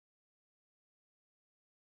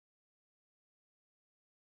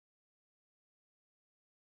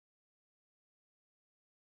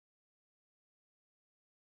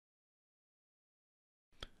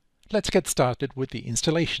Let's get started with the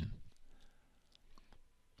installation.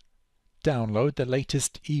 Download the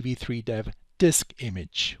latest EV3 Dev disk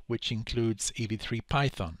image, which includes EV3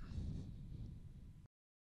 Python.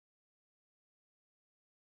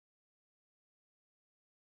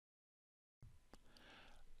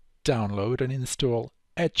 Download and install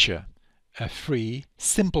Etcher, a free,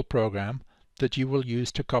 simple program that you will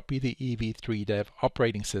use to copy the EV3 Dev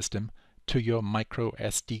operating system to your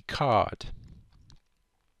Microsd card.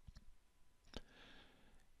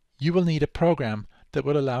 You will need a program that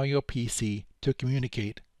will allow your PC to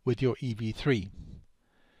communicate with your EV3.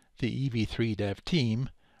 The EV3 Dev team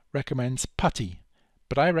recommends PuTTY,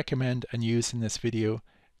 but I recommend and use in this video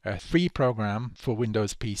a free program for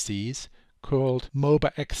Windows PCs called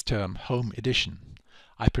MobaXterm Home Edition.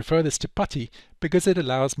 I prefer this to PuTTY because it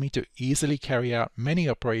allows me to easily carry out many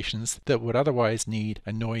operations that would otherwise need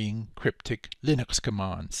annoying cryptic Linux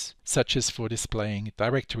commands, such as for displaying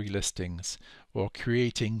directory listings or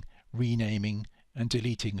creating, renaming and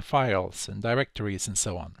deleting files and directories and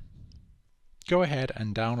so on. Go ahead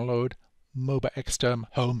and download MobaXterm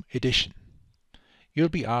Home Edition. You'll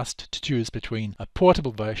be asked to choose between a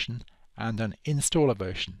portable version and an installer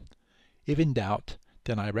version. If in doubt,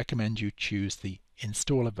 then I recommend you choose the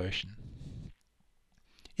installer version.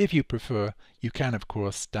 If you prefer, you can of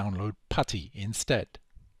course download PuTTY instead.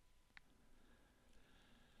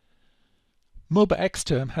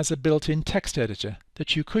 MobaXterm has a built-in text editor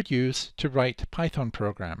that you could use to write Python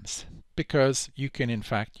programs, because you can in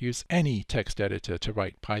fact use any text editor to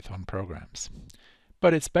write Python programs.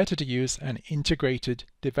 But it's better to use an integrated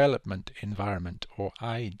development environment, or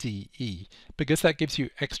IDE, because that gives you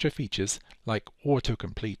extra features like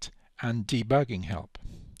autocomplete and debugging help.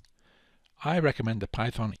 I recommend the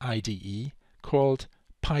Python IDE called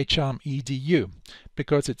PyCharm EDU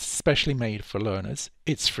because it's specially made for learners,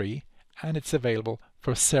 it's free, and it's available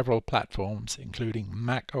for several platforms including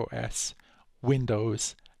Mac OS,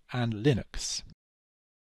 Windows, and Linux.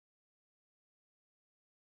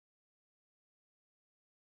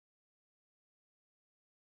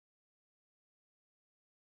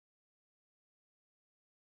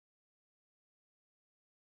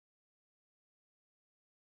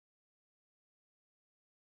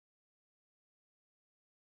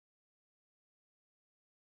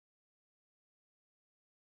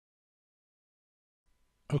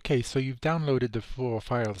 Okay, so you've downloaded the 4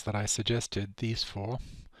 files that I suggested, these 4,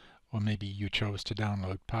 or maybe you chose to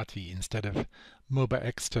download PuTTY instead of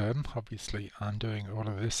MobaXterm. Obviously, I'm doing all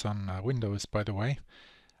of this on Windows, by the way.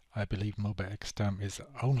 I believe MobaXterm is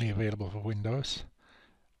only available for Windows.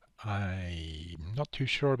 I'm not too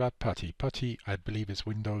sure about PuTTY. PuTTY, I believe, is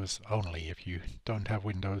Windows only. If you don't have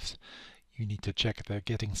Windows, you need to check the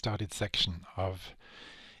Getting Started section of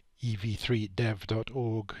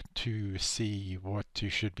ev3dev.org to see what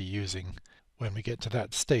you should be using when we get to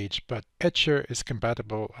that stage. But Etcher is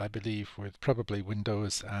compatible, I believe, with probably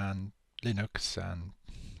Windows and Linux and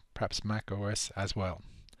perhaps Mac OS as well.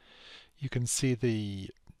 You can see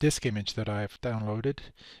the disk image that I've downloaded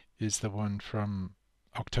is the one from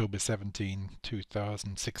October 17,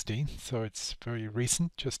 2016, so it's very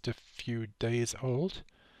recent, just a few days old.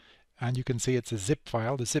 And you can see it's a zip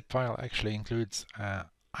file. The zip file actually includes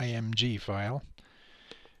IMG file,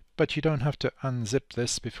 but you don't have to unzip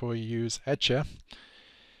this before you use Etcher,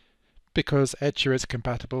 because Etcher is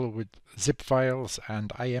compatible with zip files and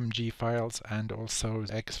IMG files and also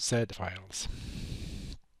XZ files.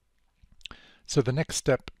 So the next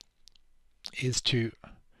step is to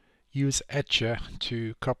use Etcher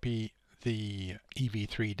to copy the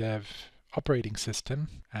EV3 Dev operating system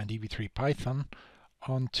and EV3 Python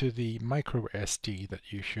onto the Microsd that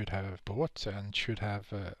you should have bought and should have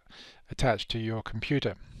attached to your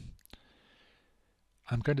computer.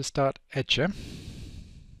 I'm going to start Etcher,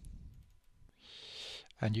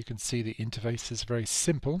 and you can see the interface is very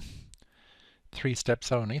simple. 3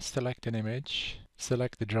 steps only. Select an image,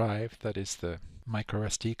 select the drive, that is the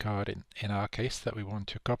Microsd card in our case that we want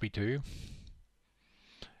to copy to,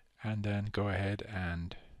 and then go ahead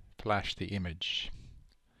and flash the image.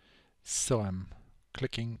 So I'm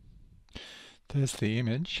clicking, there's the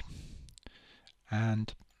image,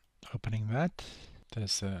 and opening that,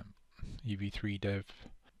 there's a EV3 Dev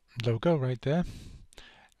logo right there.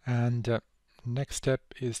 And next step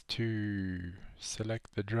is to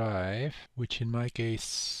select the drive, which in my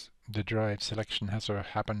case the drive selection has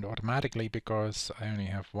happened automatically because I only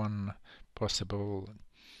have one possible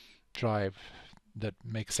drive that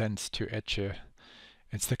makes sense to Etcher.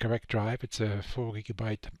 It's the correct drive. It's a 4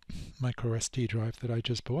 GB Microsd drive that I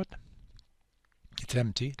just bought. It's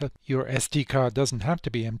empty. Your SD card doesn't have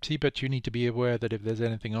to be empty, but you need to be aware that if there's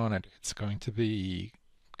anything on it, it's going to be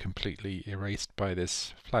completely erased by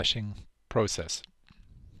this flashing process.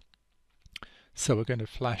 So we're going to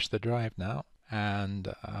flash the drive now, and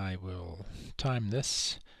I will time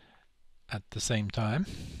this at the same time,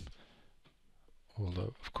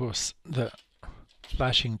 although of course the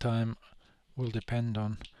flashing time will depend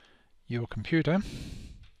on your computer.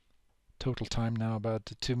 Total time now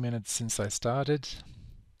about 2 minutes since I started.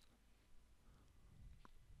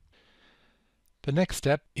 The next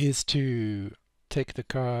step is to take the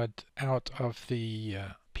card out of the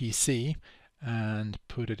PC and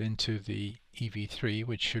put it into the EV3,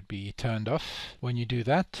 which should be turned off when you do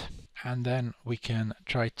that, and then we can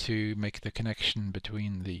try to make the connection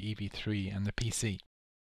between the EV3 and the PC.